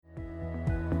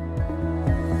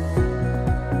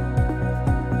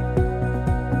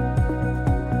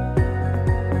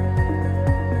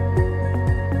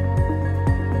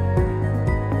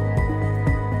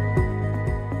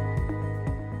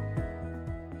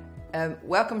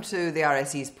Welcome to the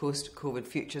RSE's Post-COVID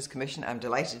Futures Commission. I'm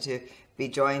delighted to be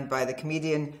joined by the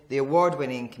comedian, the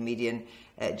award-winning comedian,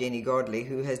 Janey Godley,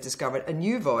 who has discovered a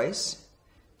new voice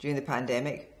during the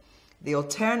pandemic, the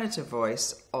alternative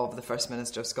voice of the First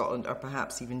Minister of Scotland, or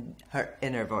perhaps even her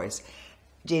inner voice.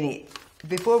 Janey,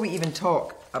 before we even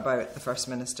talk about the First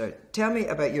Minister, tell me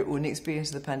about your own experience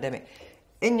of the pandemic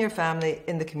in your family,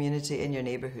 in the community, in your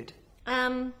neighbourhood.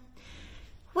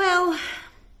 Well,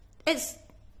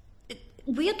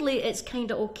 weirdly, it's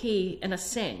kind of okay in a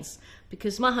sense,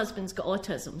 because my husband's got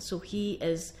autism, so he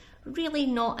is really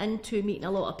not into meeting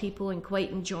a lot of people and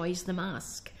quite enjoys the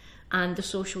mask and the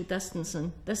social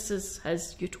distancing. This is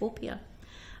his utopia.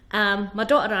 My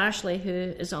daughter Ashley, who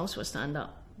is also a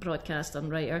stand-up broadcaster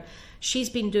and writer, she's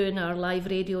been doing our live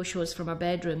radio shows from her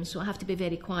bedroom, so I have to be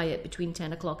very quiet between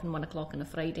 10 o'clock and 1 o'clock on a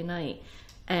Friday night,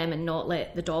 and not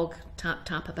let the dog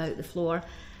tap about the floor.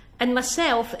 And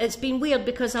myself, it's been weird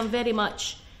because I'm very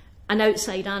much an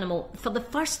outside animal. For the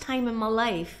first time in my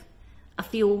life, I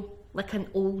feel like an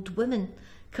old woman,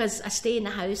 because I stay in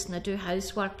the house and I do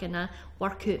housework and I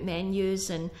work out menus,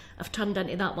 and I've turned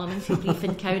into that woman for Brief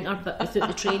Encounter but without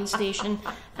the train station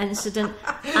incident,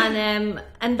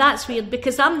 and that's weird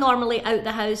because I'm normally out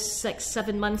the house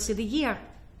 6-7 months of the year.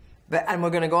 And we're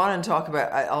going to go on and talk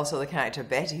about also the character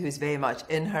Betty, who's very much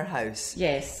in her house.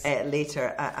 Yes.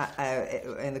 Later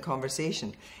in the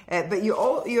conversation. But you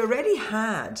already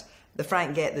had the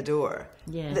Frank Get the Door.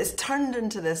 Yeah. That's turned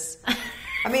into this.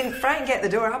 I mean, Frank Get the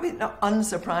Door. I'll be not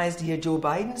unsurprised to hear Joe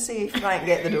Biden say Frank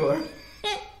Get the Door.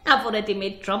 I've already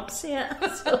made Trump say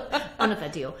it so, on a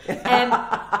video.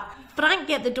 Frank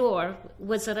Get the Door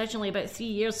was originally about 3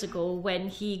 years ago when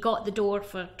he got the door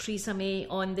for Theresa May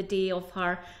on the day of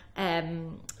her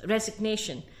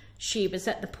resignation. She was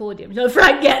at the podium. No,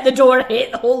 Frank Get the Door, I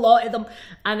hate the whole lot of them.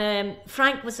 And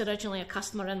Frank was originally a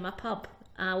customer in my pub.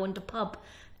 I owned a pub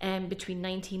between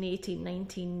 1980 and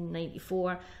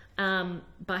 1994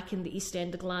 back in the East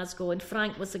End of Glasgow. And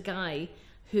Frank was a guy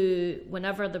who,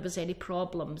 whenever there was any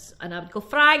problems, and I would go,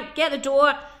 Frank, get the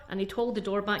door, and he'd hold the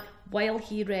door back while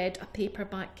he read a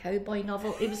paperback cowboy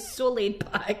novel. It was so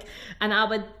laid back, and I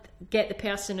would get the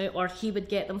person out, or he would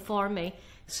get them for me.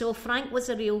 So Frank was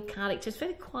a real character. He's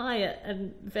very quiet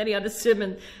and very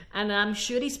unassuming, and I'm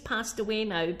sure he's passed away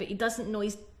now, but he doesn't know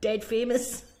he's dead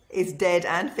famous. He's dead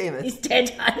and famous. He's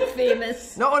dead and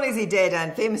famous. Not only is he dead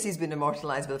and famous, he's been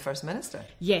immortalised by the First Minister.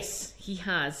 Yes, he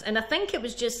has. And I think it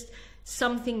was just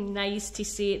something nice to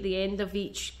say at the end of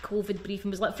each COVID briefing.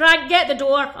 Was like, Frank, get the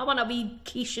door. I want a wee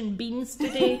quiche and beans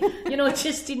today.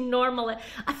 Just in normal.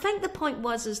 I think the point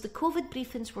was the COVID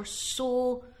briefings were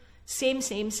so same,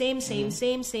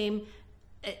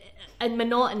 and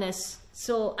monotonous.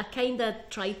 So I kind of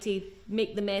tried to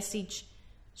make the message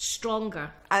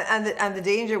stronger. And the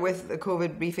danger with the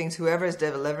COVID briefings, whoever is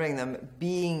delivering them,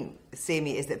 being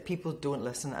samey, is that people don't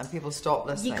listen and people stop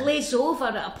listening. You glaze over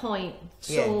at a point.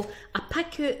 So I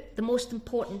pick out the most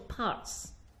important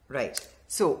parts. Right.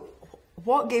 So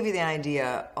what gave you the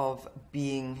idea of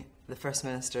being the First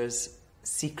Minister's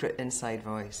secret inside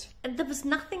voice? And there was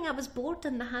nothing. I was bored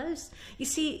in the house. You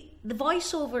see, the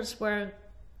voiceovers were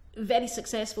very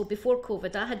successful before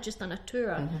COVID. I had just done a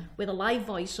tour with the live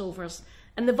voiceovers.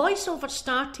 And the voiceover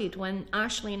started when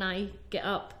Ashley and I get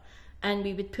up and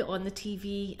we would put on the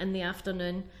TV in the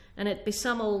afternoon, and it'd be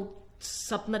some old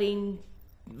submarine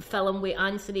film with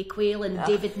Anthony Quayle and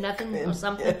David Niven or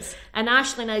something. Yes. And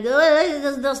Ashley and I go,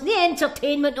 there's no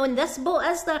entertainment on this boat,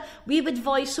 is there? We would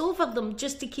voice over them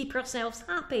just to keep ourselves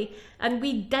happy. And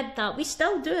we did that. We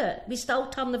still do it. We still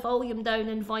turn the volume down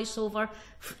and voice over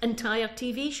entire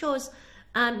TV shows.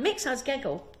 And it makes us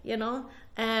giggle,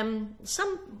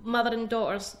 Some mother and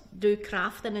daughters do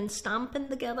crafting and stamping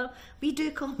together. We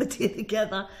do comedy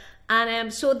together.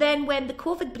 And so then when the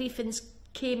COVID briefings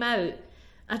came out,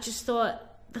 I just thought,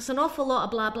 there's an awful lot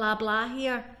of blah, blah, blah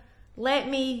here. Let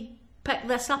me pick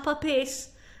this up a pace.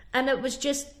 And it was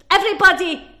just,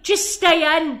 everybody, just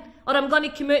stay in, or I'm going to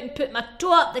come out and put my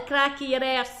toe up the crack of your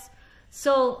arse.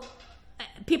 So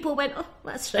people went, oh,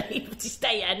 that's right,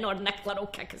 stay in, or Nicola will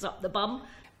kick us up the bum.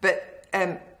 But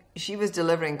she was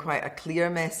delivering quite a clear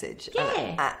message.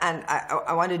 Yeah. And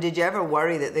I wonder, did you ever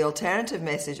worry that the alternative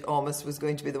message almost was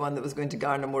going to be the one that was going to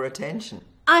garner more attention?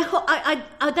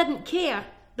 I didn't care.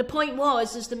 The point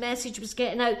was, as the message was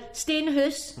getting out, stay in the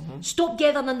house, stop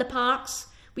gathering in the parks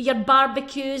with your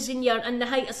barbecues and your, in the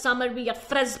height of summer, with your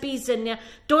frisbees and your,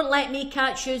 don't let me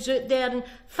catch you out there, and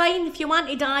fine, if you want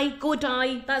to die, go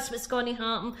die, that's what's going to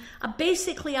happen. I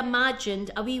basically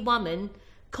imagined a wee woman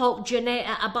called Janey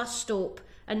at a bus stop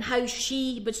and how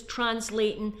she was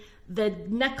translating the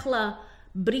Nicola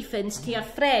briefings to her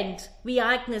friend, wee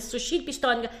Agnes. So she'd be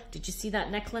standing, did you see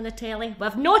that Nicola on the telly?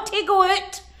 We've not to go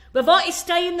out. We've ought to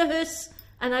stay in the house.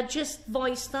 And I just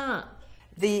voiced that.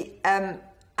 The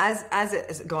as it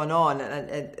has gone on,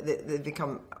 and they've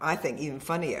become, I think, even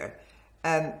funnier,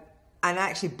 and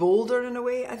actually bolder in a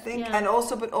way, I think. Yeah. And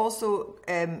also,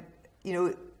 you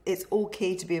know, it's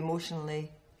okay to be emotionally.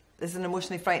 This is an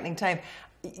emotionally frightening time.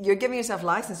 You're giving yourself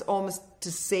license almost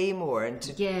to say more and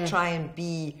to try and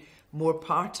be more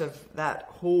part of that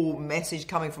whole message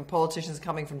coming from politicians,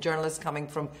 coming from journalists, coming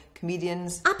from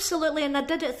comedians. Absolutely, and I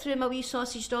did it through my wee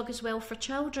sausage dog as well for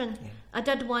children. Yeah. I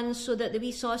did one so that the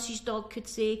wee sausage dog could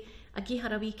say, I give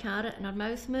her a wee carrot and her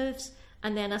mouth moves,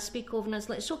 and then I speak over and I was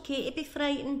like, it's okay to be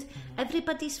frightened.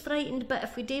 Everybody's frightened, but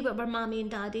if we do what our mummy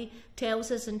and daddy tells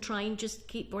us and try and just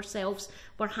keep ourselves,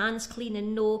 our hands clean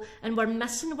and know, and we're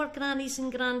missing our grannies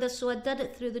and grandas, so I did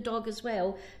it through the dog as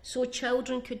well, so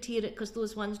children could hear it, because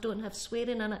those ones don't have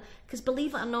swearing in it. Because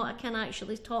believe it or not, I can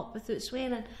actually talk without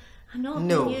swearing. I'm not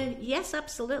being you. Yes,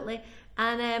 absolutely.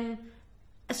 And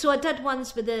so I did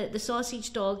ones with the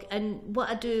sausage dog, and what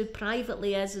I do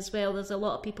privately is as well, there's a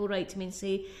lot of people write to me and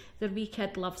say their wee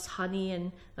kid loves honey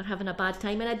and they're having a bad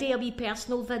time, and I do a wee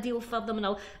personal video for them and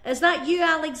all. Is that you,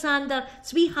 Alexander?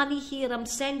 It's wee honey here, I'm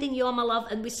sending you all my love,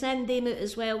 and we send them out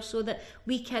as well so that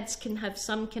wee kids can have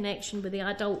some connection with the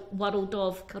adult world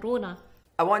of Corona.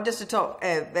 I want just to talk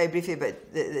very briefly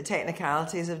about the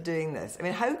technicalities of doing this. I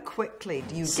mean, how quickly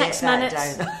do you get that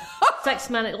down? 6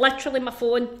 minutes. Literally my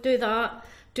phone, do that,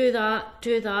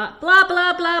 blah,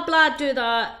 blah, blah, blah, do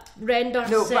that, render,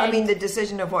 No, send. but I mean the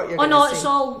decision of what you're going to no, say. it's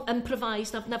all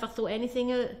improvised. I've never thought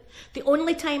anything out. The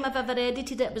only time I've ever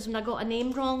edited it was when I got a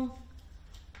name wrong.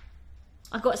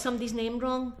 I got somebody's name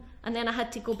wrong, and then I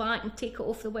had to go back and take it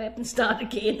off the web and start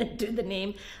again and do the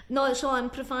name. No, it's all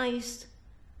improvised.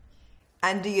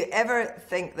 And do you ever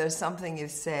think there's something you've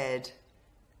said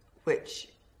which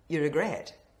you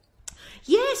regret?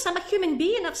 Yes, I'm a human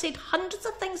being. I've said hundreds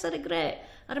of things I regret.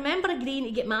 I remember agreeing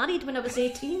to get married when I was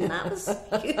 18. That was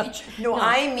huge. No,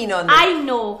 I mean on the... I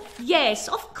know. Yes,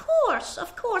 of course.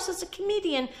 As a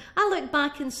comedian, I look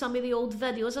back in some of the old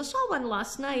videos. I saw one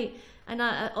last night and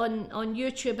on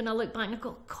YouTube, and I look back and I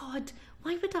go, God,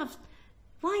 why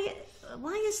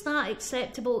is that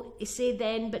acceptable to say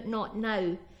then but not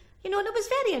now? You know, and it was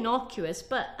very innocuous,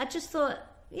 but I just thought,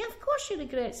 yeah, of course you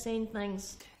regret saying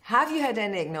things. Have you had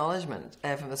any acknowledgement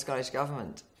from the Scottish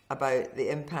Government about the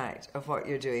impact of what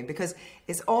you're doing? Because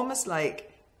it's almost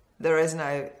like there is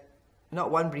now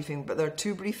not one briefing, but there are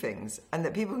two briefings, and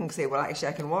that people can say, well, actually,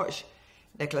 I can watch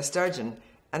Nicola Sturgeon,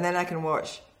 and then I can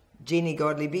watch Janey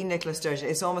Godley being Nicola Sturgeon.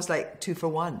 It's almost like 2 for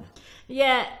 1.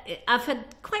 Yeah, I've had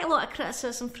quite a lot of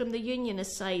criticism from the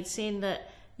unionist side saying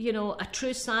that, you know, a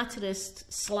true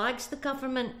satirist slags the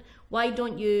government. Why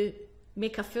don't you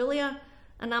make a fool of her?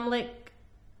 And I'm like,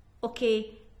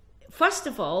 okay, first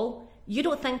of all, you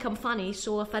don't think I'm funny,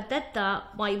 so if I did that,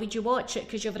 why would you watch it?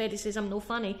 Because you've already says I'm no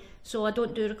funny, so I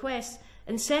don't do requests.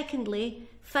 And secondly,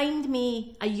 find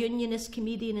me a unionist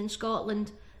comedian in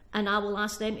Scotland and I will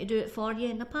ask them to do it for you,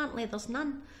 and apparently there's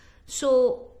none.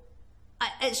 So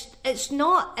it's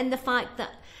not in the fact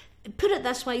that, put it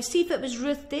this way, see if it was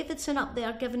Ruth Davidson up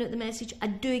there giving out the message,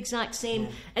 I'd do exact same.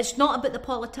 It's not about the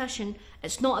politician,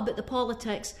 it's not about the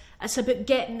politics, it's about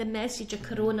getting the message of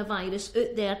coronavirus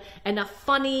out there in a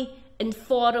funny,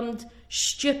 informed,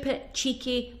 stupid,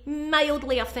 cheeky,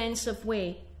 mildly offensive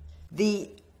way.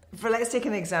 Let's take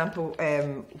an example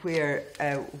where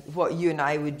what you and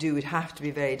I would do would have to be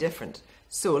very different.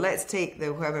 So let's take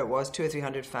whoever it was, 200 or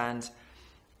 300 fans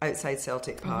outside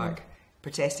Celtic Park,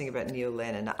 protesting about Neil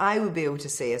Lennon. Now, I would be able to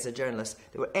say as a journalist,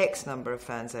 there were X number of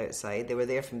fans outside, they were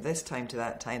there from this time to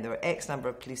that time, there were X number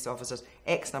of police officers,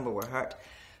 X number were hurt.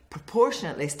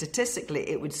 Proportionately, statistically,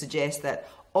 it would suggest that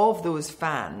of those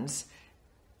fans,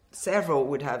 several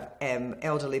would have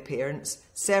elderly parents,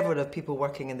 several would have people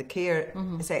working in the care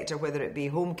sector, whether it be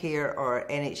home care or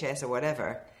NHS or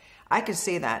whatever. I could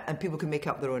say that and people can make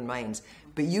up their own minds,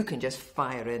 but you can just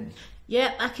fire in.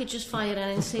 Yeah, I could just fire in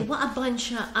and say, what a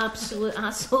bunch of absolute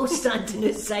assholes standing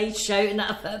outside shouting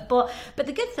at a football. But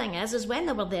the good thing is when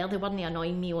they were there, they weren't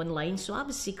annoying me online, so I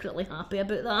was secretly happy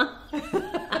about that.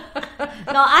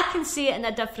 No, I can say it in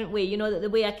a different way, you know, the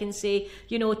way I can say,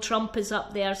 you know, Trump is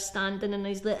up there standing and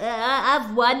he's like,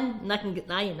 I've won, and I can get,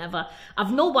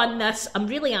 I've no won this, I'm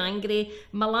really angry.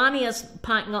 Melania's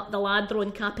packing up the Ladro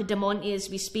and Capodimonte as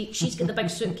we speak, she's got the big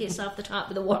suitcase off the top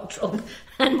of the wardrobe,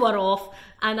 and we're off.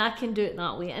 And I can do it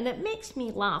that way, and it makes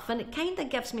me laugh, and it kind of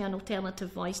gives me an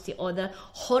alternative voice to all the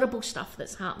horrible stuff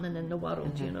that's happening in the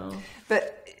world, you know.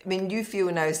 But I mean, you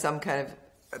feel now some kind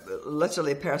of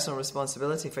literally personal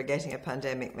responsibility for getting a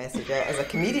pandemic message out as a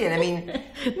comedian. I mean...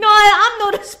 No, I'm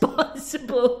not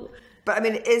responsible. But I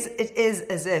mean, it is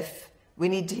as if we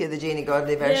need to hear the Janey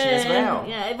Godley version as well.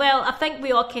 Yeah, well, I think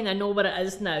we all kind of know what it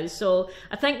is now. So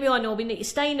I think we all know we need to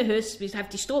stay in the house, we have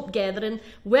to stop gathering,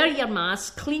 wear your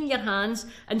mask, clean your hands,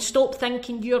 and stop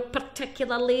thinking you're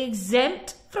particularly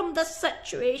exempt from this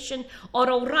situation, or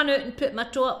I'll run out and put my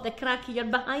toe up the crack of your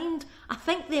behind. I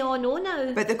think they all know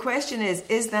now. But the question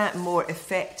is that more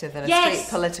effective than a straight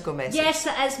political message? Yes,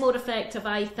 it is more effective,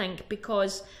 I think,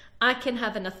 because I can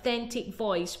have an authentic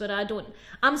voice where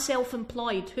I'm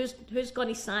self-employed. Who's going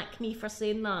to sack me for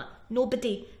saying that?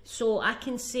 Nobody. So I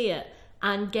can say it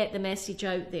and get the message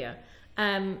out there.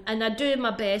 And I do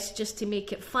my best just to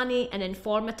make it funny and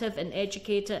informative and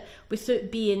educate it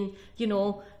without being,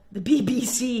 the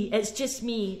BBC. It's just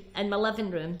me in my living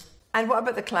room. And what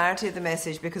about the clarity of the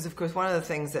message? Because, of course, one of the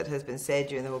things that has been said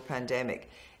during the whole pandemic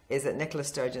is that Nicola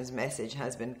Sturgeon's message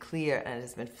has been clear and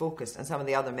has been focused, and some of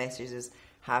the other messages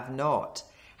have not.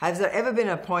 Has there ever been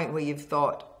a point where you've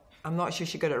thought, I'm not sure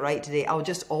she got it right today, I'll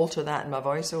just alter that in my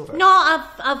voiceover? No,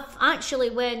 I've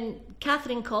actually, when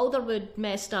Catherine Calderwood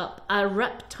messed up, I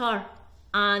ripped her.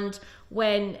 And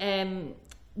when,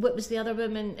 what was the other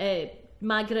woman,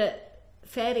 Margaret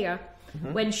Ferrier,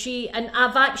 when and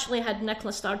I've actually had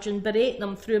Nicola Sturgeon berate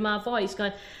them through my voice,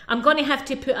 going, I'm going to have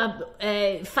to put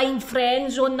find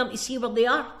friends on them to see where they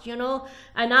are,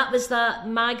 and that was that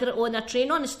Margaret on a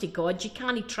train. Honest to God, you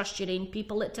can't trust your own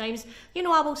people at times.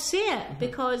 I will say it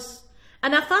because,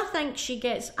 and if I think she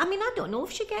gets, I don't know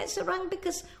if she gets it wrong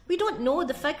because we don't know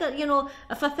the figure,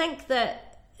 if I think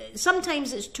that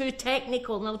sometimes it's too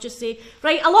technical and I'll just say,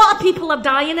 right, a lot of people are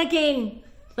dying again,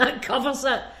 that covers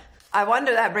it. I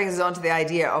wonder that brings us on to the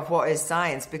idea of what is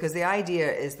science, because the idea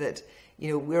is that,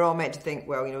 we're all meant to think,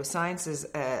 well, science is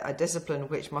a discipline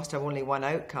which must have only one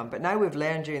outcome. But now we've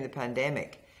learned during the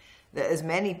pandemic that as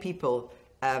many people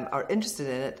are interested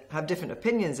in it, have different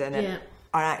opinions in it,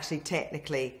 are actually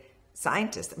technically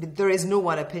scientists. There is no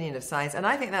one opinion of science, and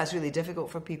I think that's really difficult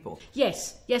for people.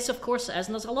 Yes, of course it is,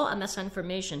 and there's a lot of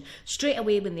misinformation. Straight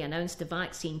away when they announced the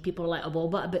vaccine, people were like, oh, well,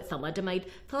 what about thalidomide?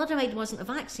 Thalidomide wasn't a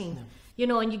vaccine. No.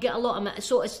 And you get a lot of...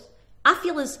 So I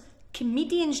feel it's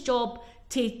comedians' job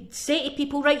to say to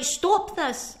people, right, stop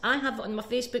this. I have it on my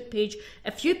Facebook page.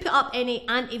 If you put up any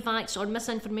anti-vax or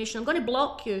misinformation, I'm going to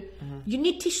block you. You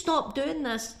need to stop doing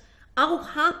this. I'll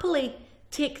happily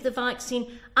take the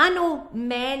vaccine. I know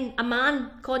a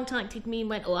man contacted me and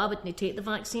went, oh, I wouldn't take the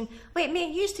vaccine. Wait,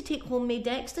 mate, you used to take homemade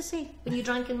ecstasy when you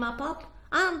drank in my pub.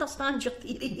 I understand your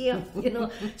theory here,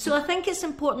 So I think it's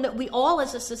important that we all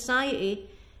as a society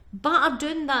are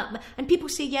doing that. And people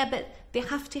say, yeah, but they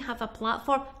have to have a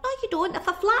platform. No, you don't. If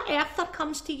a flat earther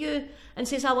comes to you and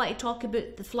says, I want to talk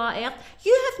about the flat earth,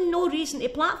 you have no reason to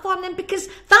platform them because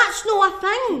that's not a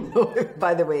thing. No,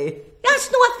 by the way.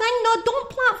 That's not a thing. No, don't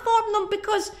platform them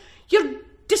because you're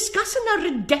discussing a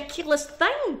ridiculous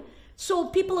thing. So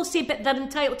people will say, but they're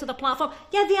entitled to the platform.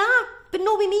 Yeah, they are, but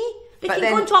not with me. They can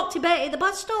go and talk to Betty at the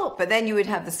bus stop. But then you would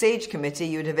have the SAGE committee,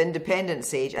 you would have independent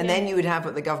SAGE, and then you would have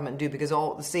what the government do, because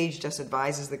all the SAGE just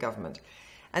advises the government.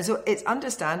 And so it's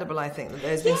understandable, I think, that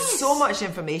there's been so much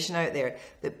information out there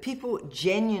that people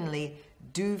genuinely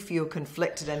do feel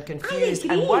conflicted and confused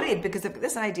and worried, because of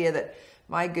this idea that,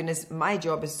 my goodness, my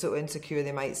job is so insecure,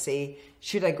 they might say,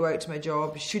 should I go out to my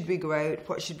job? Should we go out?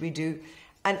 What should we do?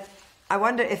 And I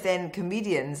wonder if then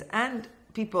comedians and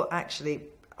people actually,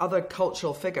 other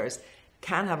cultural figures,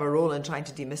 can have a role in trying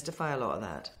to demystify a lot of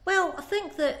that. Well, I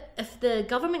think that if the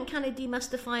government can't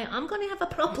demystify it, I'm going to have a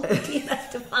problem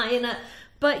demystifying it.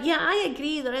 But yeah, I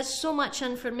agree, there is so much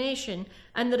information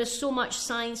and there is so much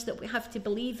science that we have to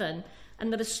believe in,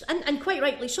 and there is, and quite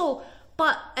rightly so.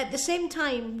 But at the same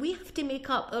time, we have to make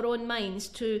up our own minds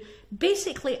to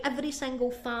basically every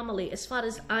single family, as far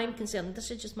as I'm concerned,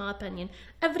 this is just my opinion,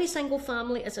 every single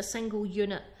family is a single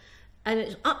unit. And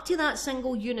it's up to that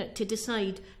single unit to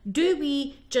decide, do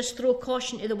we just throw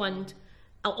caution to the wind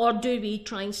or do we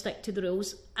try and stick to the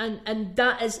rules? And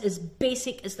that is as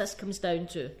basic as this comes down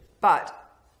to. But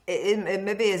it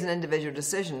maybe is an individual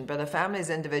decision, but a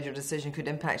family's individual decision could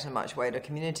impact a much wider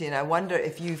community. And I wonder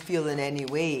if you feel in any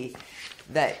way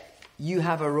that you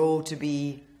have a role to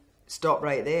be stopped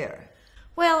right there.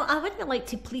 Well, I wouldn't like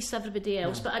to police everybody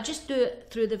else, but I just do it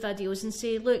through the videos and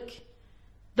say, look,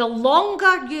 the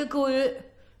longer you go out,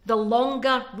 the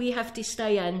longer we have to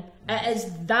stay in. It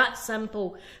is that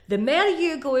simple. The more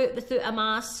you go out without a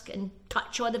mask and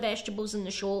touch all the vegetables in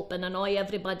the shop and annoy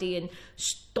everybody and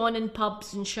stun in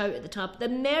pubs and shout at the top, the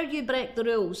more you break the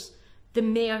rules, the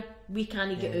more we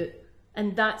can't get out.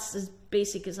 And that's as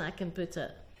basic as I can put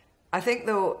it. I think,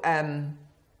 though,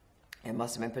 it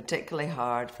must have been particularly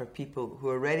hard for people who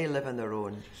already live on their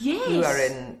own, yes, who are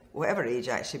in whatever age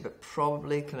actually, but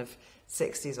probably kind of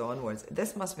 60s onwards.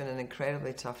 This must have been an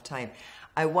incredibly tough time.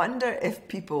 I wonder if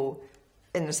people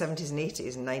in their 70s and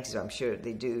 80s and 90s, I'm sure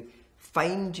they do,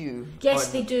 find you.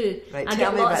 Yes, they do. Right, I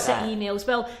tell get me lots of about that. emails.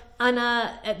 Well, and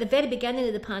at the very beginning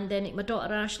of the pandemic, my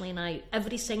daughter Ashley and I,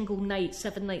 every single night,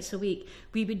 7 nights a week,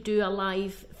 we would do a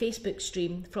live Facebook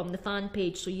stream from the fan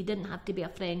page, so you didn't have to be a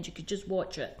friend, you could just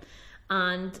watch it.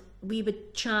 And we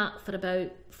would chat for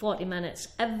about 40 minutes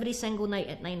every single night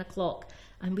at 9 o'clock,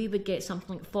 and we would get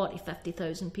something like 40,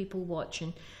 50,000 people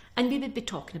watching. And we would be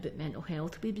talking about mental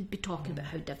health, we would be talking about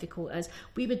how difficult it is,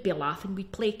 we would be laughing,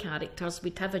 we'd play characters,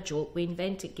 we'd have a joke, we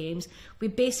invented games, we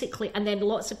basically, and then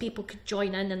lots of people could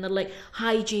join in and they're like,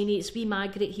 hi Janey, it's wee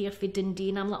Margaret here for Dundee,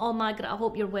 and I'm like, oh Margaret, I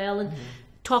hope you're well, and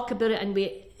talk about it, and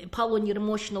we pull on your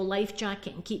emotional life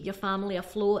jacket and keep your family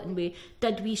afloat, and we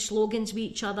did wee slogans with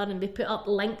each other, and we put up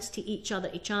links to each other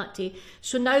to chat to.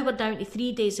 So now we're down to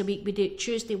 3 days a week. We do it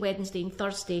Tuesday, Wednesday and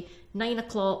Thursday, 9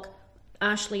 o'clock.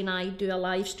 Ashley and I do a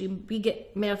live stream. We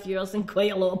get more viewers than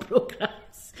quite a lot of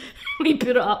programmes. We put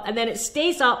it up and then it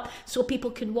stays up so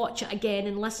people can watch it again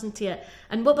and listen to it.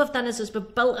 And what we've done is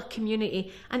we've built a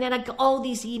community, and then I get all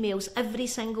these emails every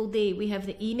single day. We have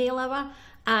the email hour,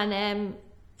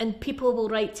 and people will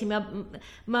write to me.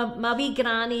 My wee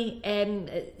granny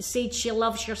said she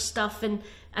loves your stuff and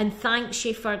thanks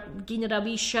you for giving her a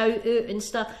wee shout out and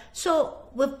stuff. So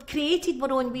we've created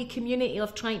our own wee community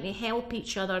of trying to help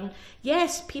each other. And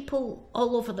yes, people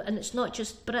all over, and it's not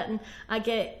just Britain. I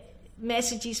get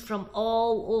messages from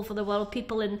all over the world,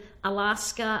 people in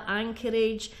Alaska,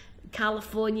 Anchorage,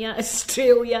 California,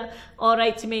 Australia, all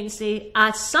write to me and say,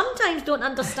 I sometimes don't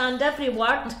understand every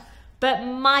word, but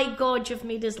my God, you've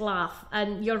made us laugh.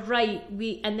 And you're right.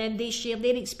 And then they share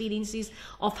their experiences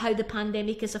of how the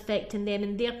pandemic is affecting them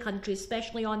in their country,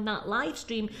 especially on that live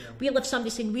stream. Yeah. We'll have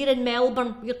somebody saying, we're in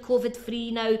Melbourne, we're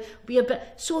COVID-free now.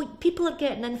 So people are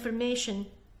getting information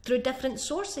through different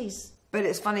sources. But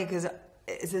it's funny because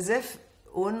it's as if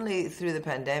only through the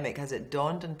pandemic has it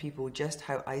dawned on people just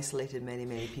how isolated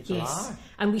many people are.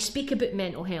 And we speak about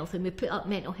mental health, and we put up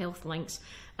mental health links,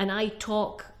 and I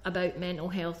talk about mental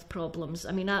health problems.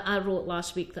 I mean, I wrote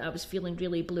last week that I was feeling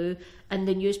really blue, and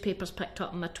the newspapers picked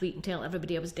up on my tweet and tell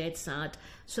everybody I was dead sad.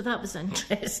 So that was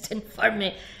interesting for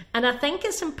me. And I think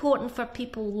it's important for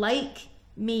people like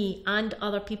me and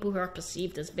other people who are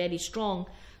perceived as very strong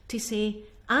to say,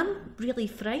 I'm really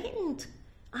frightened.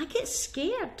 I get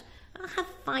scared. I have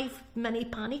 5 mini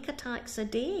panic attacks a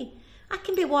day. I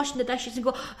can be washing the dishes and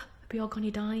go, are we all going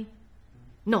to die?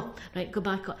 No, right, go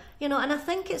back up. And I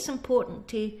think it's important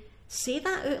to say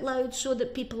that out loud so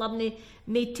that people aren't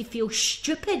made to feel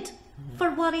stupid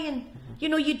for worrying.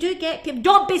 You do get people,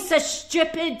 don't be so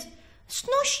stupid. It's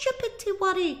not stupid to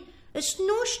worry. It's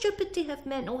not stupid to have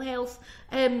mental health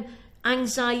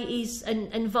anxieties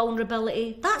and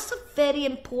vulnerability. That's a very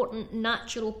important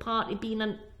natural part of being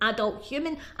an adult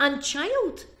human and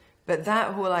child. But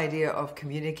that whole idea of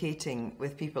communicating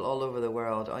with people all over the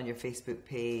world on your Facebook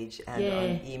page and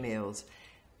on emails,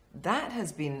 that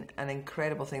has been an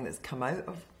incredible thing that's come out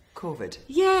of COVID.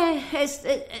 Yeah,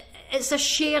 it's a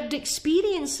shared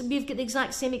experience. We've got the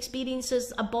exact same experience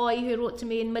as a boy who wrote to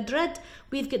me in Madrid.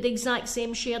 We've got the exact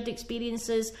same shared experience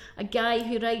as a guy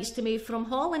who writes to me from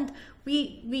Holland.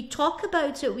 We talk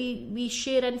about it, we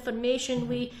share information,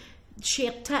 we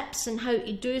share tips and how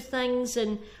to do things,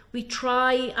 and we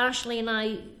try. Ashley and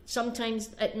I, sometimes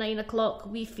at 9 o'clock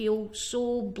we feel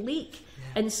so bleak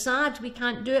and sad we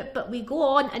can't do it, but we go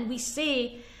on and we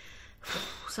say,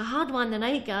 it's a hard one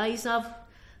tonight, guys. I've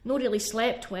not really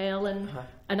slept well, and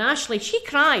Ashley, she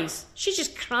cries. She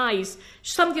just cries.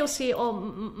 Somebody will say, oh,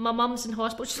 my mum's in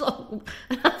hospital. She's like, oh,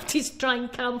 I have to try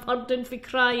and calm her down for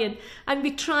crying. And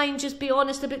we try and just be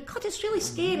honest about, God, it's really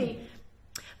scary.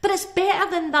 But it's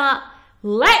better than that.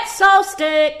 Let's all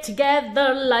stick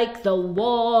together like the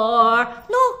war.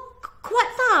 No, quit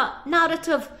that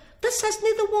narrative. This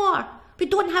isn't the war. We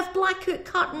don't have blackout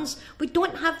curtains. We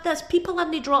don't have this. People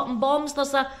aren't dropping bombs.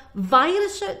 There's a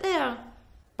virus out there.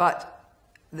 But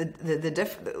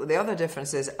the other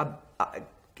difference is,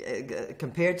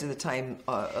 compared to the time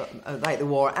like the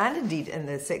war, and indeed in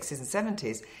the 60s and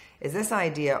 70s, is this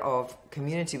idea of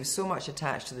community was so much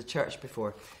attached to the church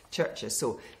before churches.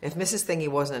 So if Mrs. Thingy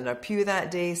wasn't in her pew that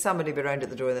day, somebody would be around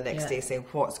at the door the next day saying,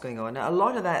 what's going on? Now, a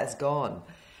lot of that is gone.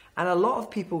 And a lot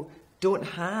of people don't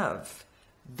have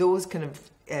those kind of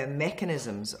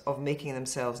mechanisms of making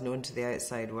themselves known to the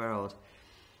outside world.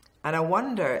 And I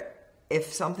wonder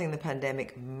if something in the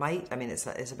pandemic might, I mean, it's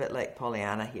a bit like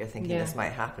Pollyanna here, thinking this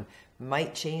might happen,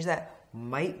 might change that.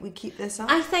 Might we keep this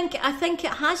up? I think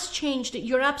it has changed.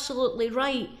 You're absolutely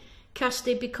right,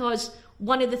 Kirsty, because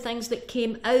one of the things that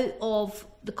came out of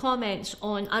the comments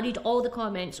I read all the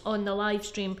comments on the live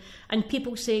stream, and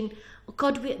people saying, oh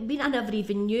God, I never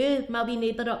even knew my wee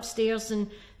neighbour upstairs, and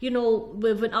we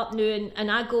went up now and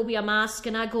I go with a mask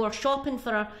and I go shopping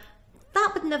for her.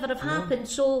 That would never have happened.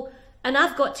 So, and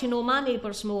I've got to know my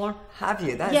neighbours more. Have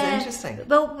you? That's interesting.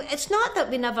 Well, it's not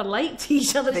that we never liked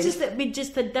each other, it's just that we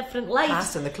just had different lives.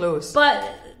 Past and the close.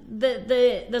 But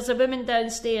there's a woman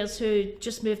downstairs who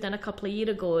just moved in a couple of years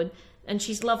ago, and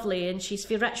she's lovely, and she's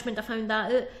from Richmond, I found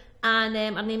that out. And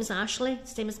her name's Ashley,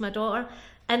 same as my daughter.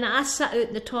 And I sat out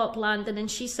in the top landing,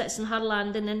 and she sits in her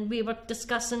landing, and we were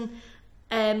discussing.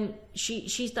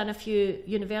 She's done a few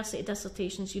university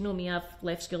dissertations. You know me, I've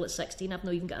left school at 16, I've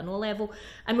not even got an O-level.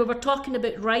 And we were talking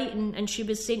about writing, and she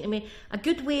was saying to me, a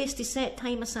good way is to set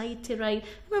time aside to write.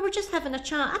 And we were just having a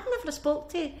chat. I'd never spoke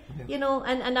to her,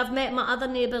 and I've met my other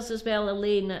neighbours as well,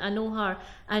 Elaine, I know her,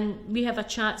 and we have a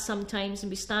chat sometimes, and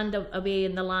we stand away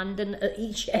in the landing at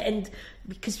each end,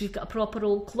 because we've got a proper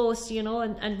old close,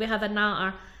 and we have a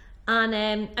natter.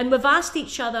 And we've asked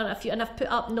each other and I've put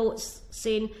up notes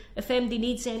saying, if anybody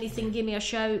needs anything, give me a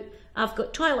shout. I've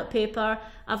got toilet paper,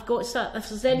 if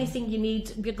there's anything you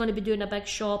need, we're going to be doing a big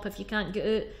shop if you can't get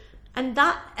out. And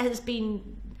that has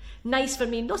been nice for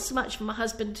me, not so much for my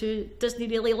husband, who doesn't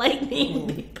really like meeting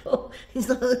people. He's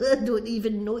like, I don't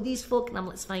even know these folk, and I'm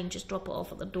like, it's fine, just drop it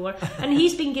off at the door. And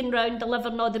he's been going round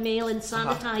delivering all the mail and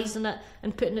sanitising it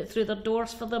and putting it through their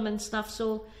doors for them and stuff.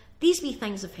 So these wee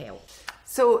things have helped.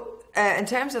 So, in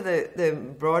terms of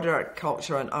the broader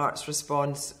culture and arts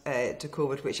response to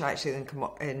COVID, which actually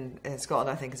in Scotland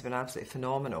I think has been absolutely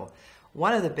phenomenal,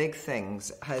 one of the big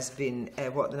things has been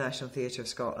what the National Theatre of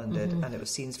Scotland did, and it was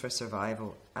Scenes for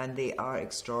Survival, and they are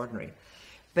extraordinary.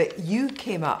 But you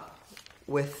came up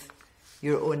with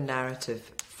your own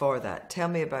narrative for that. Tell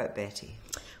me about Betty.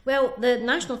 Well, the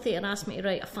National Theatre asked me to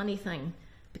write a funny thing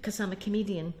because I'm a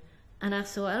comedian, and I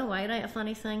thought, oh, why write a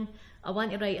funny thing? I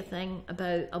want to write a thing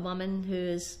about a woman who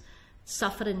is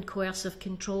suffering coercive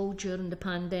control during the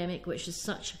pandemic, which is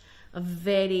such a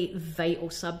very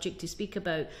vital subject to speak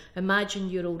about.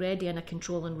 Imagine you're already in a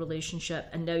controlling relationship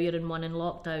and now you're in one in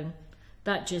lockdown.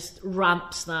 That just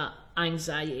ramps that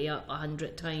anxiety up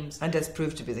 100 times. And has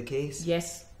proved to be the case.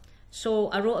 Yes. So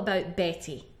I wrote about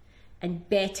Betty, and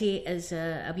Betty is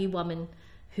a wee woman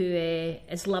who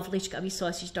is lovely. She's got a wee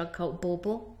sausage dog called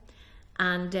Bobo,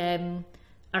 and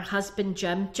her husband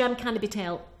Jim can't be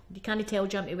tell. You can't tell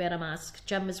Jim to wear a mask.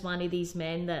 Jim is one of these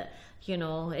men that,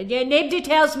 nobody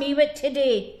tells me what to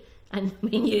do, and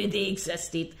we knew they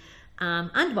existed.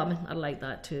 And women are like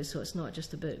that too, so it's not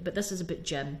just about, but this is about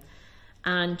Jim.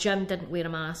 And Jim didn't wear a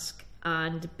mask,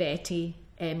 and Betty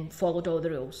followed all the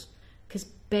rules, because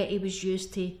Betty was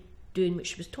used to doing what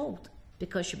she was told,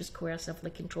 because she was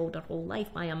coercively controlled her whole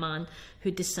life by a man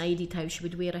who decided how she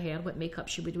would wear her hair, what makeup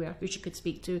she would wear, who she could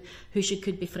speak to, who she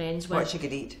could be friends with. What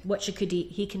she could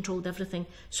eat. He controlled everything.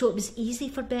 So it was easy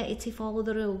for Betty to follow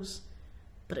the rules,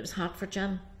 but it was hard for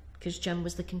Jim, because Jim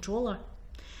was the controller.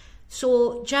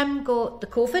 So Jim got the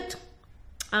COVID,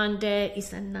 and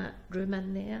he's in that room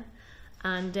in there,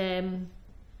 and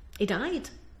he died.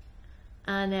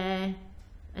 And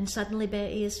suddenly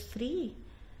Betty is free.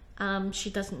 She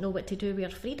doesn't know what to do with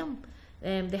her freedom.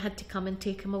 They had to come and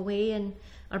take him away, and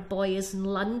our boy is in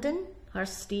London, her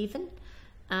Stephen,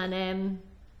 and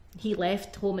he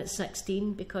left home at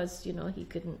 16 because he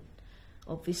couldn't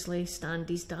obviously stand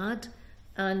his dad,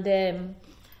 and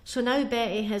so now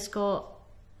Betty has got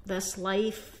this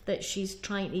life that she's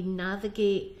trying to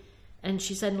navigate, and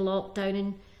she's in lockdown,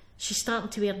 and she's starting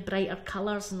to wear brighter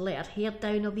colours and let her hair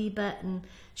down a wee bit, and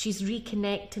she's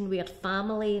reconnecting with her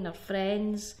family and her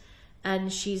friends.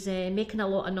 And she's making a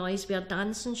lot of noise with her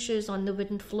dancing shoes on the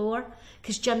wooden floor,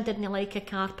 because Jim didn't like a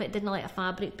carpet, didn't like a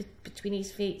fabric beneath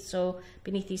his feet,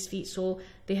 so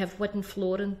they have wooden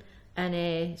flooring,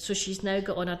 and so she's now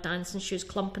got on her dancing shoes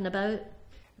clumping about.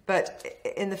 But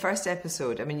in the first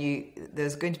episode,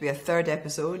 there's going to be a third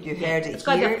episode. You heard it it's here. It's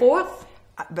going to be a fourth.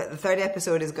 But the third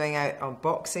episode is going out on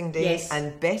Boxing Day, yes.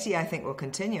 And Betty, I think, will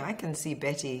continue. I can see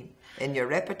Betty in your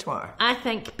repertoire. I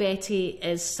think Betty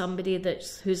is somebody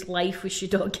whose life we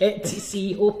should all get to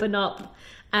see open up.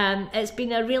 It's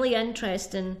been a really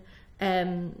interesting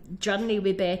journey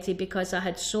with Betty, because I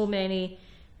had so many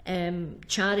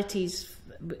charities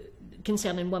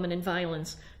concerning women in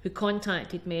violence who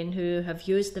contacted me and who have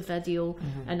used the video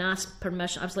and asked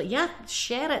permission. I was like, yeah,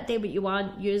 share it, do what you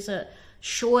want, use it.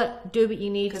 show it, do what you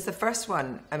need. Because the first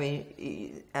one, I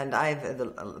mean, and I've had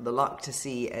the luck to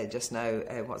see just now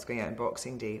what's going out on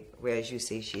Boxing Day, where, as you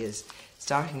say, she is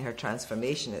starting her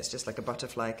transformation. It's just like a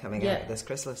butterfly coming out of this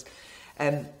chrysalis.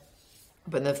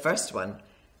 But in the first one,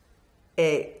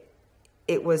 it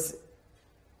was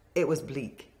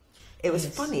bleak. It was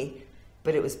funny,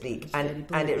 but it was bleak. And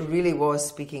it really was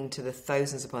speaking to the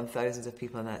thousands upon thousands of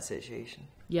people in that situation.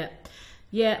 Yeah.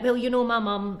 Yeah, well, you know, my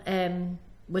mum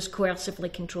was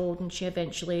coercively controlled and she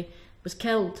eventually was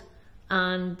killed.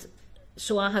 And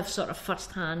so I have sort of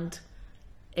first-hand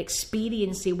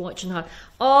experience watching her.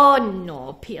 Oh,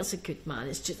 no, Peter's a good man.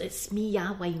 It's me,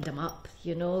 I wind him up,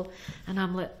 you know. And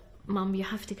I'm like, Mum, you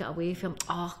have to get away from him.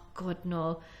 Oh, God,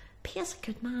 no. Peter's a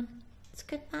good man. He's a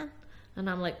good man. And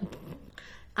I'm like...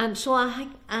 And so I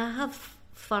have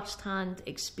first-hand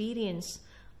experience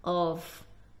of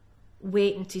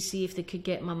waiting to see if they could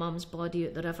get my mum's body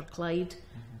out the River Clyde,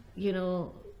 you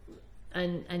know,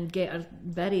 and get her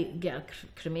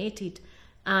cremated,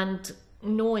 and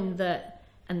knowing that,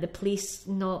 and the police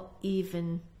not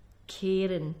even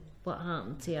caring what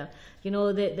happened to her. You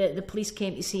know, the police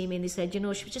came to see me and they said, you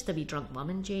know, she was just a wee drunk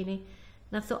woman, Janey.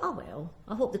 And I thought, oh well,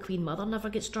 I hope the Queen Mother never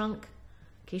gets drunk,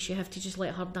 in case you have to just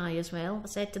let her die as well. I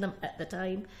said to them at the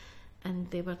time,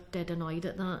 and they were dead annoyed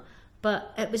at that.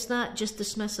 But it was that just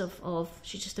dismissive of,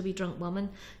 she's just a wee drunk woman.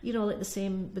 You know, like the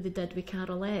same with they did with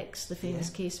Carol X, the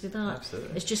famous case with that.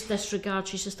 Absolutely. It's just disregard,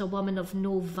 she's just a woman of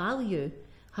no value.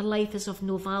 Her life is of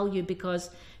no value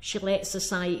because she let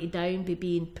society down by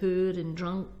being poor and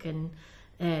drunk and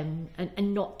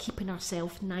not keeping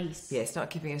herself nice. Yes, not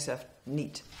keeping herself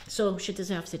neat. So she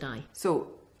deserves to die.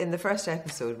 So in the first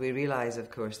episode, we realise,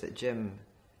 of course, that Jim,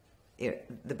 you know,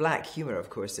 the black humour, of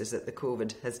course, is that the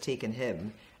COVID has taken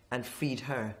him and freed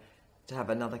her to have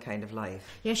another kind of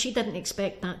life. Yeah, she didn't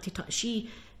expect that she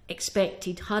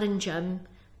expected her and Jim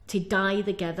to die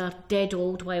together, dead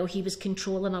old, while he was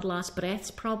controlling her last breaths,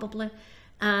 probably.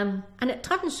 And it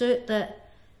turns out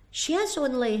that she is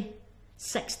only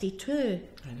 62.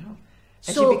 I know.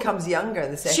 And so she becomes younger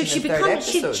in the second and third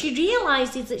episode. She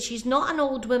realises that she's not an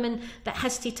old woman that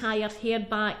has to tie her hair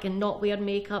back and not wear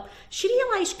makeup. She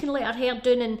realised she can let her hair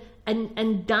down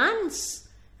and dance.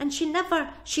 And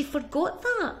she forgot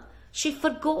that. She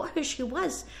forgot who she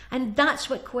was. And that's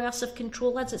what coercive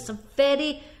control is. It's a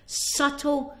very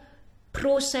subtle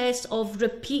process of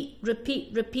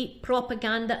repeat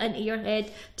propaganda into your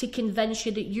head to convince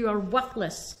you that you are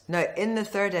worthless. Now, in the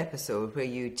third episode, where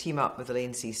you team up with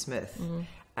Elaine C. Smith,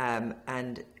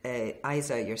 and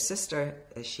Isa, your sister,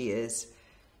 as she is,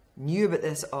 knew about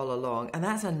this all along, and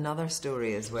that's another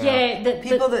story as well. Yeah,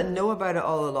 people that know about it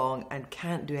all along and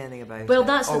can't do anything about it,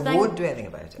 that's or the thing. Won't do anything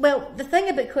about it. Well, the thing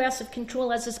about coercive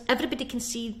control is everybody can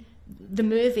see the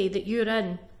movie that you're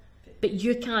in, but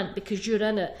you can't because you're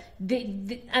in it.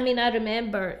 I mean, I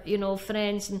remember, you know,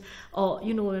 friends and,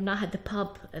 when I had the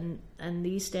pub in the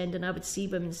East End, and I would see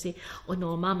women say, oh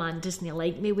no, my man doesn't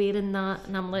like me wearing that.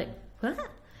 And I'm like, what?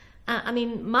 I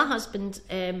mean, my husband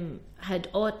has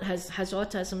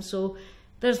autism, so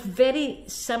there's very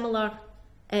similar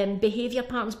behaviour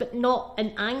patterns, but not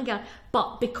in anger,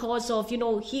 but because of, you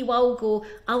know, he will go,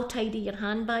 I'll tidy your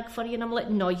handbag for you. And I'm like,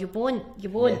 no, you won't.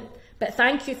 Yeah. But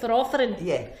thank you for offering.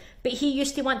 Yeah. But he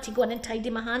used to want to go in and tidy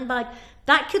my handbag.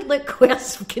 That could look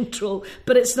coercive control,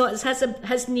 but it's not. It's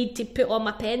his need to put all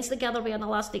my pens together with an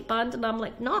elastic band, and I'm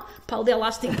like, no, pull the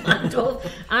elastic band off.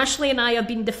 Ashley and I have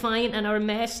been defiant in our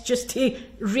mess just to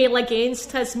rail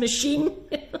against his machine.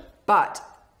 But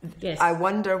yes. I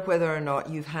wonder whether or not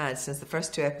you've had, since the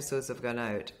first 2 episodes have gone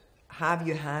out, have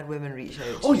you had women reach out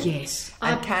to you? Oh yes.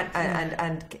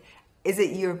 And is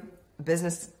it your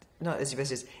business? Not as your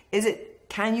business. Is it?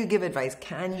 Can you give advice?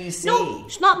 Can you say? No,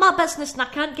 it's not my business and I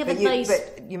can't give advice.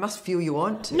 But you must feel you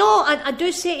want to. No, I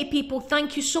do say to people,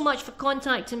 thank you so much for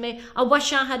contacting me. I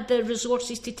wish I had the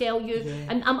resources to tell you. Yeah.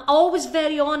 And I'm always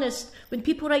very honest. When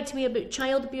people write to me about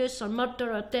child abuse or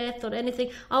murder or death or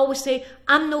anything, I always say,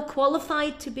 I'm not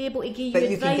qualified to be able to give you advice.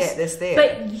 But you can get this there.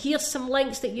 But here's some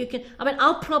links that you can... I mean,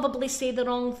 I'll probably say the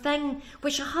wrong thing,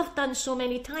 which I have done so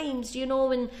many times, you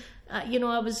know, and...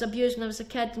 I was abused when I was a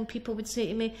kid, and people would say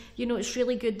to me, you know, it's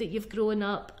really good that you've grown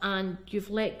up and you've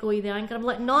let go of the anger. I'm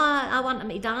like, no, I want him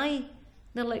to die.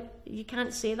 They're like, you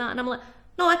can't say that. And I'm like,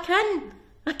 no, I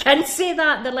can say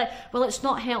that. They're like, well, it's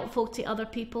not helpful to other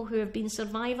people who have been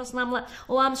survivors. And I'm like,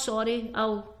 oh, I'm sorry,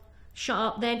 I'll shut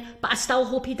up then. But I still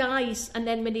hope he dies. And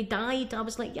then when he died, I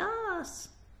was like, yes.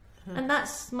 And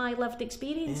that's my lived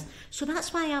experience. Yeah. So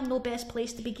that's why I'm no best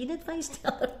place to begin advice to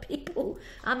other people.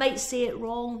 I might say it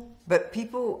wrong. But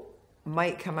people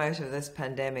might come out of this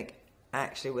pandemic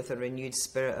actually with a renewed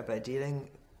spirit about dealing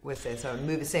with this? Or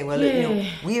movie saying, well,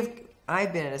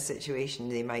 I've been in a situation,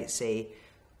 they might say,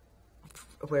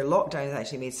 where lockdown has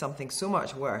actually made something so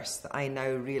much worse that I now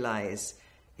realise,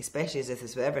 especially as if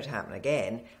this would ever happen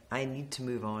again, I need to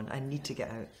move on. I need to get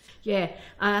out. Yeah,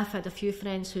 I've had a few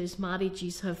friends whose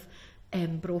marriages have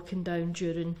broken down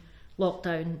during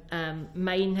lockdown.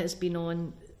 Mine has been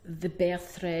on the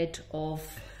birth thread of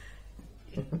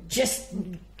just...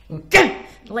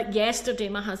 Like yesterday,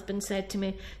 my husband said to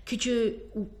me, could you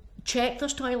check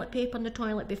there's toilet paper in the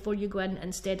toilet before you go in,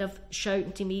 instead of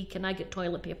shouting to me, can I get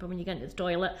toilet paper when you get into the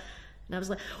toilet? And I was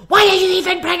like, why are you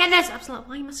even bringing this? I was like,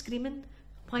 why am I screaming?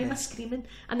 Why am I screaming?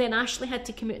 And then Ashley had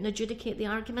to come out and adjudicate the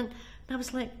argument. And I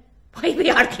was like, why are we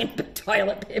arguing about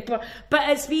toilet paper? But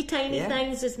it's wee tiny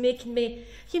things is making me,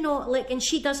 and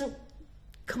she doesn't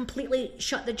completely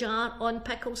shut the jar on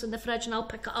pickles in the fridge, and I'll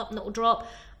pick it up and it'll drop,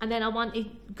 and then I want to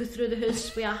go through the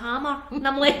house with a hammer, and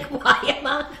I'm like, why am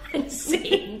I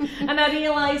insane? And I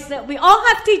realise that we all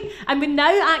have to, and we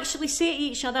now actually say to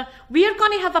each other, we're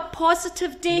going to have a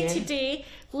positive day today,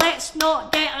 let's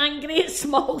not get angry at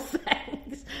small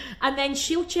things. And then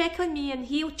she'll check on me and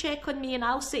he'll check on me, and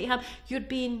I'll say to him, you're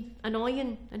being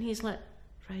annoying, and he's like,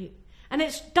 right. And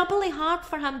it's doubly hard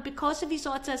for him because of his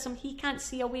autism. He can't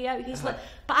see a way out. He's like,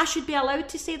 but I should be allowed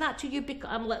to say that to you, because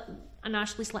I'm like, and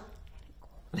Ashley's like,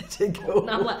 let it go. And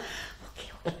I'm like,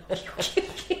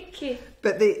 okay.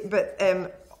 But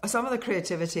some of the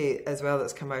creativity as well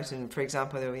that's come out in, for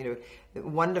example, the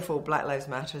wonderful Black Lives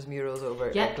Matters murals over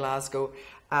at Glasgow.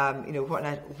 I'm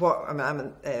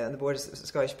on the board of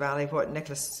Scottish Ballet. What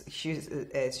Nicholas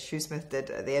Shoesmith did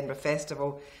at the Edinburgh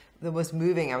Festival, the most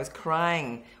moving. I was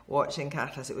crying watching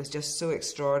Catalyst. It was just so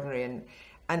extraordinary,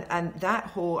 and that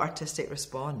whole artistic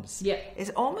response. Yeah,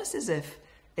 it's almost as if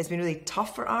it's been really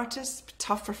tough for artists,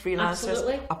 tough for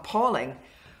freelancers, appalling.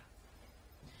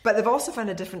 But they've also found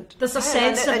there's a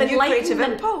sense of enlightenment. Creative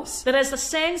impulse. There is a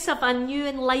sense of a new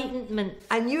enlightenment.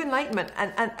 And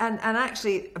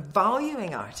actually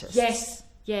valuing artists.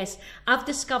 Yes. I've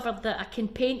discovered that I can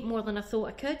paint more than I thought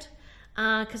I could,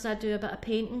 because I do a bit of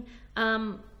painting.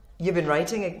 You've been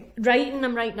writing?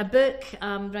 I'm writing a book,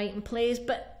 writing plays.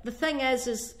 But the thing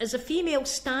is as a female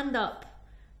stand-up,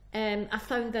 I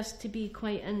found this to be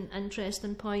quite an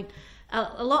interesting point.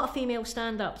 A lot of female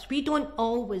stand-ups, we don't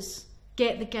always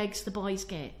get the gigs the boys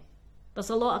get. There's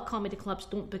a lot of comedy clubs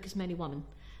don't book as many women.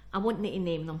 I won't need to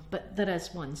name them, but there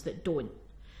is ones that don't.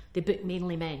 They book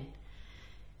mainly men.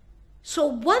 So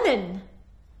women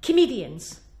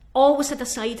comedians always had a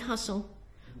side hustle.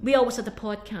 We always had a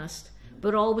podcast. We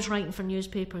were always writing for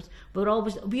newspapers. We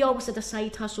always had a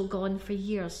side hustle going for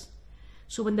years.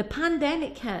 So when the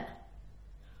pandemic hit,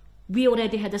 we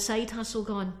already had a side hustle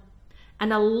going.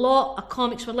 And a lot of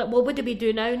comics were like, well, what do we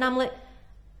do now? And I'm like,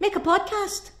 make a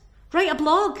podcast, write a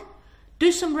blog,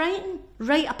 do some writing,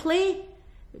 write a play.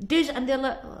 And they're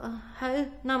like, how?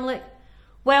 And I'm like,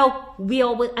 well, we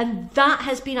always, and that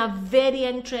has been a very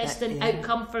interesting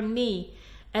outcome for me,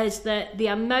 is that the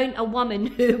amount of women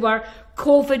who were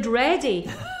COVID ready,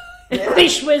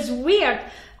 which was weird.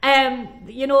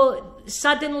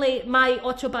 Suddenly my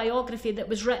autobiography that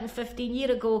was written 15 years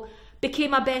ago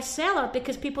became a bestseller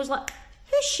because people was like,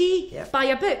 who's she? Yeah. Buy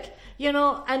a book.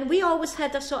 And we always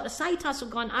had a sort of side hustle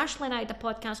going. Ashley and I had a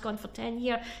podcast going for 10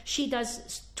 years. She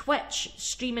does Twitch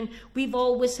streaming. We've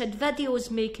always had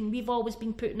videos making. We've always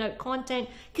been putting out content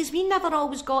because we never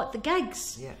always got the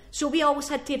gigs. Yeah. So we always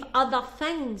had to have other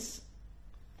things.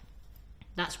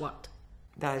 That's worked.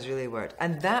 That has really worked.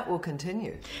 And that will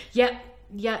continue. Yeah.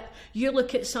 You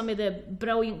look at some of the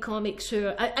brilliant comics who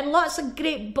are, and lots of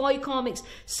great boy comics,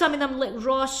 some of them like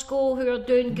Roscoe who are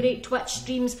doing great Twitch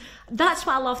streams. That's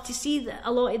what I love to see, that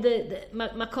a lot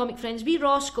of my comic friends.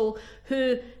 Roscoe,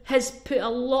 who has put a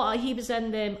lot of, he was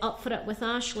in Up For It with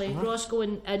Ashley, Roscoe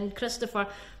and Christopher,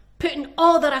 putting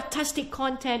all their artistic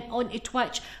content onto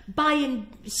Twitch, buying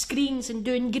screens and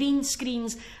doing green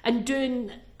screens and doing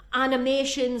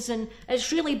animations, and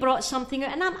it's really brought something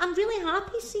out, and I'm really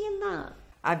happy seeing that.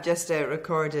 I've just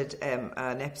recorded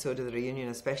an episode of The Reunion,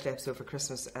 a special episode for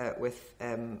Christmas with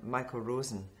Michael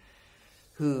Rosen,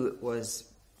 who was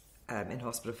in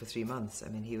hospital for 3 months. I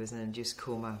mean, he was in an induced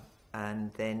coma,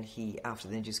 and then he, after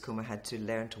the induced coma, had to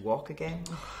learn to walk again.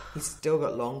 He's still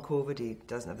got long COVID, he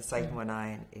doesn't have the sight in one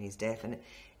eye, and he's deaf. And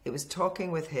it was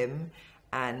talking with him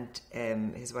and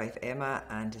his wife Emma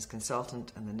and his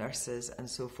consultant and the nurses and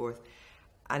so forth,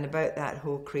 and about that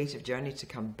whole creative journey to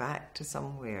come back to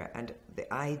somewhere, and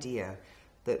the idea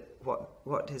that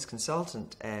what his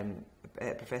consultant,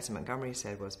 Professor Montgomery,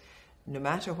 said was, no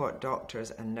matter what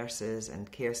doctors and nurses and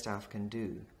care staff can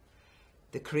do,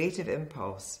 the creative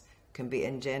impulse can be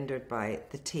engendered by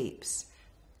the tapes,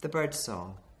 the bird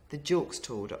song, the jokes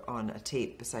told on a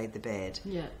tape beside the bed,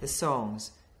 the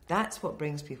songs, that's what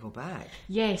brings people back.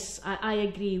 Yes, I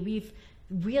agree. We've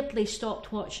weirdly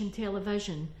stopped watching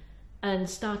television and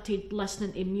started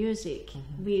listening to music.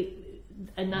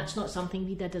 And that's not something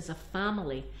we did as a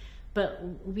family, but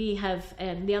we have,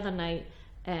 the other night,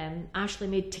 Ashley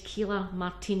made tequila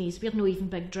martinis. We're not even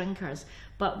big drinkers,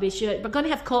 but we're going to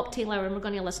have cocktail hour and we're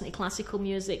going to listen to classical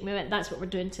music. We went, that's what we're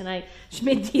doing tonight. She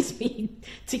made these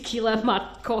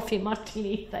tequila coffee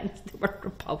martini things that were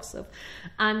repulsive,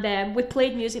 and we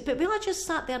played music, but we all just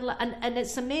sat there, and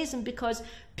it's amazing because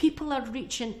people are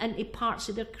reaching into parts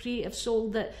of their creative soul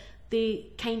that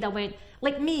they kind of went,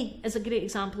 like me is a great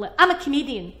example. I'm a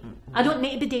comedian. I don't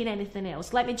need to be doing anything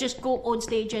else. Let me just go on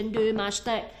stage and do my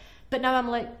shtick. But now I'm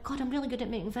like, God, I'm really good at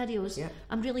making videos. Yeah.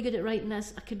 I'm really good at writing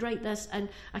this. I could write this and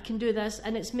I can do this.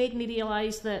 And it's made me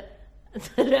realise that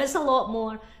there is a lot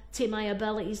more to my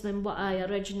abilities than what I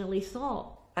originally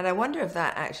thought. And I wonder if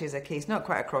that actually is a case, not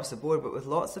quite across the board, but with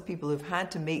lots of people who've had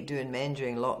to make do and mend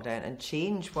during lockdown and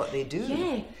change what they do.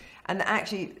 Yeah. And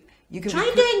actually, you can...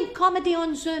 Try doing comedy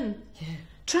on Zoom. Yeah.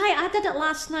 I did it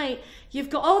last night. You've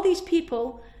got all these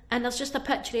people... and there's just a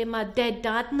picture of my dead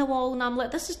dad on the wall, and I'm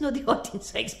like, this is not the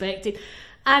audience I expected.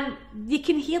 And you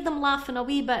can hear them laughing a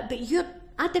wee bit, but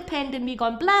I depend on me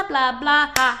going blah, blah, blah,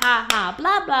 ha, ha, ha,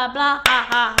 blah, blah, blah, ha,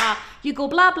 ha, ha. You go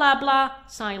blah, blah, blah,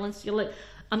 silence. You're like,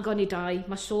 I'm going to die.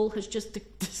 My soul has just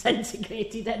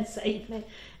disintegrated inside me.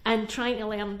 And trying to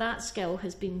learn that skill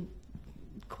has been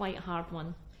quite a hard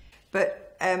one.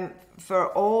 But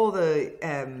for all the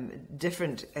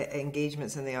different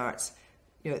engagements in the arts,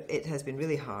 it has been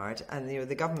really hard, and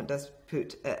the government does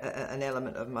put an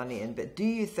element of money in. But do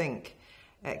you think,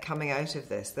 coming out of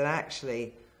this, that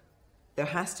actually there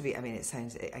has to be? I mean, it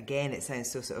sounds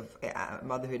so sort of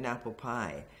motherhood and apple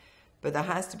pie, but there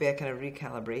has to be a kind of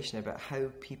recalibration about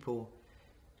how people.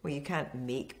 Well, you can't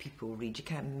make people read. You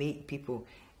can't make people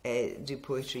do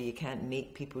poetry. You can't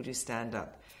make people do stand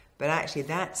up. But actually,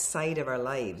 that side of our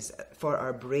lives, for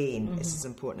our brain, is as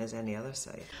important as any other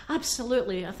side.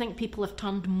 Absolutely. I think people have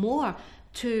turned more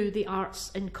to the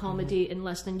arts and comedy and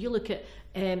listening. You look at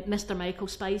Mr. Michael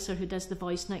Spicer, who does The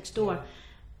Voice Next Door.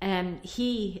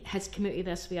 He has come out of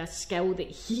this with a skill that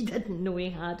he didn't know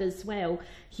he had as well.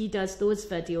 He does those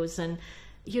videos, and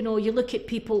you look at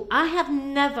people. I have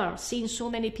never seen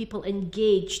so many people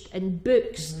engaged in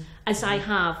books as I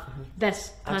have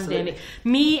this pandemic.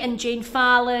 Me and Jane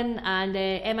Fallon and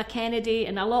Emma Kennedy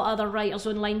and a lot of other writers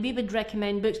online, we would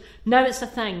recommend books. Now it's a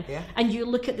thing. Yeah. And you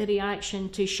look at the reaction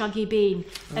to Shuggie Bain.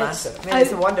 Massive.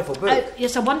 It's a wonderful book.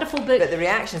 It's a wonderful book. But the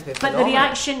reaction's been phenomenal. But the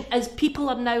reaction is people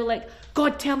are now like,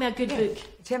 God, tell me a good book.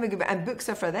 Tell me a good book. And books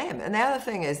are for them. And the other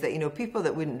thing is that, people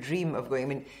that wouldn't dream of going, I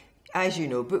mean, as you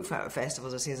know, book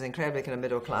festivals are seen as incredibly kind of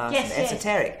middle class and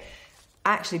esoteric. Yes.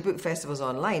 Actually, book festivals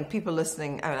online, people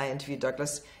listening, I interviewed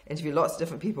Douglas, interviewed lots of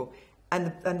different people,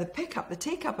 and the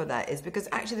take up of that is because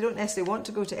actually they don't necessarily want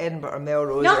to go to Edinburgh or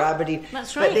Melrose or Aberdeen,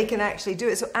 that's right. But they can actually do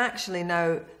it. So actually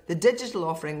now the digital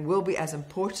offering will be as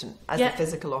important as the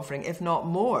physical offering, if not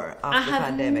more, after the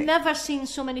pandemic. I have never seen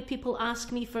so many people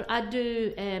ask me for. I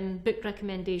do book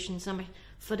recommendations. I'm a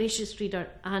voracious reader,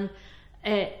 and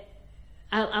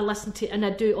I listen to, and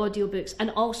I do audiobooks,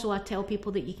 and also I tell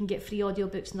people that you can get free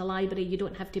audiobooks in the library. You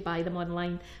don't have to buy them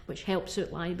online, which helps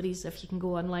out libraries if you can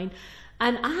go online.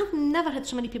 And I have never had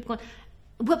so many people going,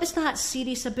 what was that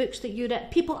series of books that you read?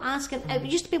 People asking, it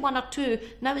used to be 1 or 2,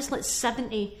 now it's like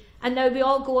 70. And now we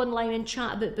all go online and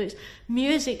chat about books.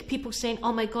 Music, people saying,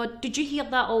 oh my God, did you hear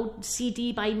that old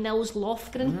CD by Nils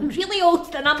Lofgren? Really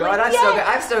old. And I'm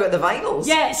I've still got the vinyls.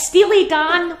 Yeah, Steely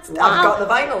Dan. Wow. I've got the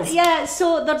vinyls. Yeah,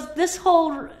 so there's this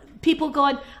whole people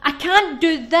going, I can't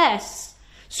do this,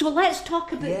 so let's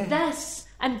talk about this.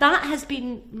 And that has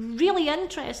been really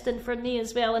interesting for me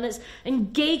as well. And it's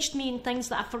engaged me in things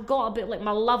that I forgot about, like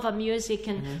my love of music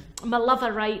and my love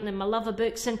of writing and my love of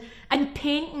books and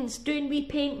paintings, doing wee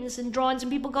paintings and drawings,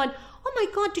 and people going, oh my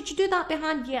God, did you do that by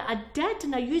hand? Yeah, I did,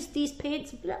 and I used these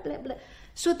paints, blah, blah, blah.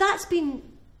 So that's been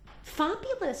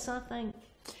fabulous, I think.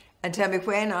 And tell me,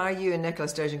 when are you and Nicola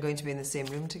Sturgeon going to be in the same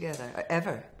room together?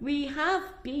 Ever? We have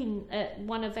been at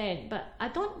one event, but I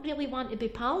don't really want to be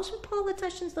pals with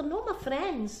politicians. They're not my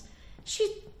friends.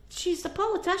 She's a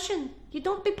politician. You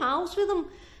don't be pals with them.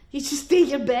 You just do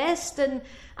your best. And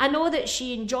I know that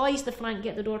she enjoys the Frank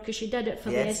Get the Door because she did it for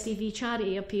the STV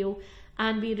charity appeal,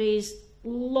 and we raised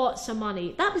lots of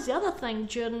money. That was the other thing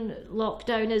during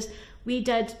lockdown is we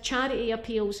did charity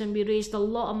appeals and we raised a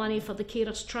lot of money for the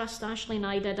Carers Trust. Ashley and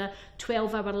I did a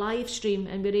 12-hour live stream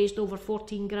and we raised over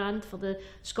 14 grand for the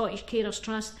Scottish Carers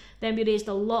Trust. Then we raised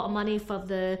a lot of money for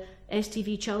the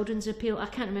STV Children's Appeal. I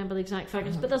can't remember the exact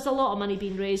figures, but there's a lot of money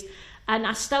being raised. And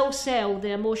I still sell the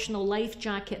emotional life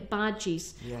jacket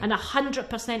badges, and 100%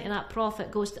 of that profit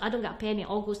goes to, I don't get a penny, it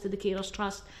all goes to the Carers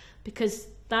Trust, because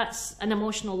that's an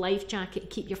emotional life jacket to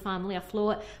keep your family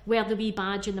afloat. Wear the wee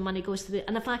badge and the money goes to the,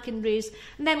 and if I can raise,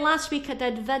 and then last week I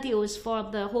did videos for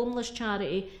the homeless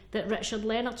charity that Richard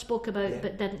Leonard spoke about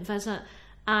but didn't visit,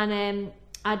 and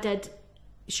I did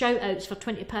shout outs for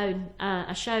 £20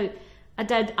 a shout. I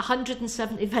did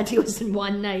 170 videos in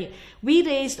one night. We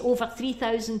raised over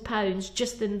 £3,000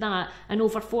 just in that, and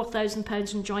over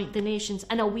 £4,000 in joint donations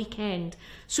in a weekend.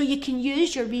 So you can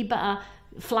use your wee bit of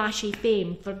flashy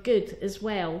fame for good as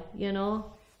well, you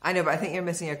know. I know, but I think you're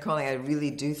missing your calling. I really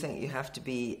do think you have to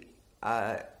be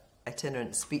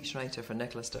itinerant speechwriter for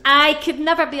Nicola Sturgeon. I could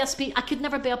never be a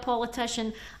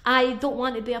politician. I don't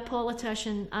want to be a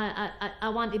politician. I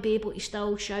want to be able to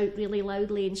still shout really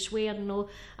loudly and swear. No,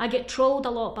 I get trolled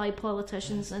a lot by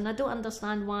politicians, and I don't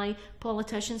understand why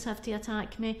politicians have to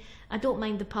attack me. I don't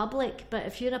mind the public, but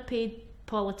if you're a paid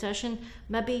politician,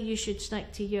 maybe you should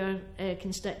stick to your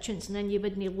constituents, and then you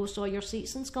wouldn't lose all your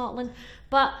seats in Scotland.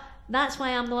 But that's why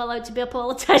I'm not allowed to be a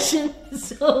politician.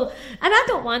 So, and I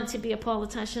don't want to be a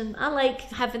politician. I like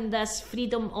having this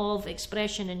freedom of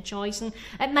expression and choice, and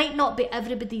it might not be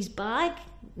everybody's bag,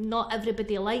 not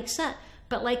everybody likes it,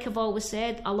 but like I've always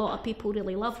said, a lot of people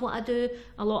really love what I do,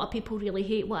 a lot of people really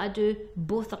hate what I do.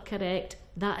 Both are correct.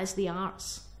 That is the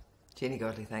arts. Janey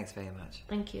Godley, thanks very much.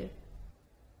 Thank you.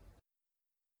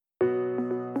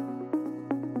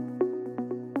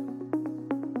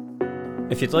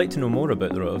 If you'd like to know more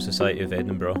about the Royal Society of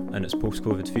Edinburgh and its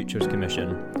Post-Covid Futures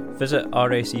Commission, visit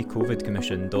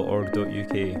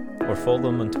rsecovidcommission.org.uk or follow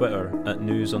them on Twitter at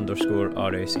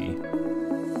news_RSE.